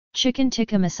Chicken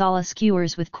tikka masala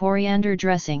skewers with coriander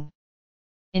dressing.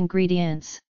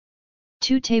 Ingredients: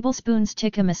 2 tablespoons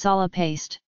tikka masala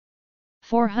paste,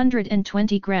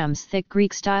 420 grams thick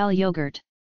Greek-style yogurt,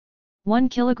 1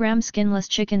 kilogram skinless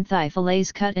chicken thigh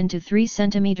fillets cut into 3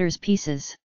 cm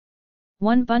pieces,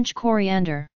 1 bunch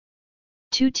coriander,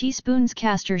 2 teaspoons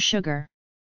castor sugar,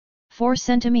 4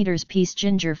 cm piece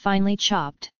ginger finely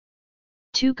chopped,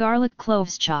 2 garlic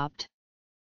cloves chopped,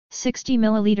 60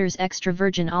 ml extra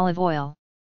virgin olive oil,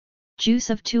 juice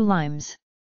of 2 limes,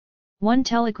 1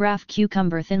 telegraph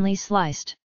cucumber thinly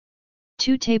sliced,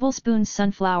 2 tablespoons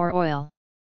sunflower oil.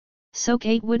 Soak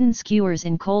 8 wooden skewers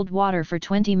in cold water for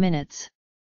 20 minutes.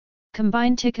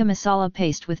 Combine tikka masala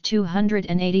paste with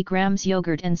 280 grams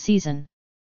yogurt and season.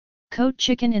 Coat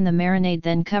chicken in the marinade,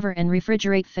 then cover and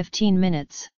refrigerate 15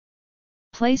 minutes.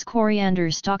 Place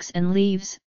coriander stalks and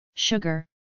leaves, sugar,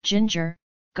 ginger,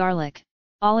 garlic,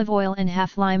 olive oil and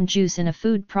half lime juice in a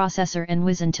food processor and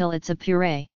whiz until it's a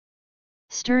puree.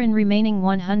 Stir in remaining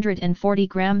 140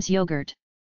 grams yogurt.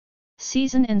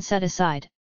 Season and set aside.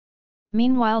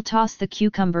 Meanwhile, toss the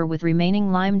cucumber with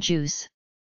remaining lime juice.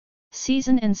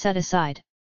 Season and set aside.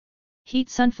 Heat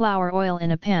sunflower oil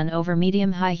in a pan over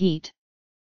medium-high heat.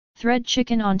 Thread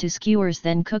chicken onto skewers,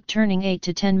 then cook turning 8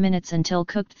 to 10 minutes until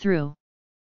cooked through.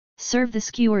 Serve the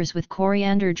skewers with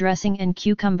coriander dressing and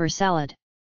cucumber salad.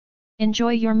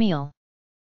 Enjoy your meal.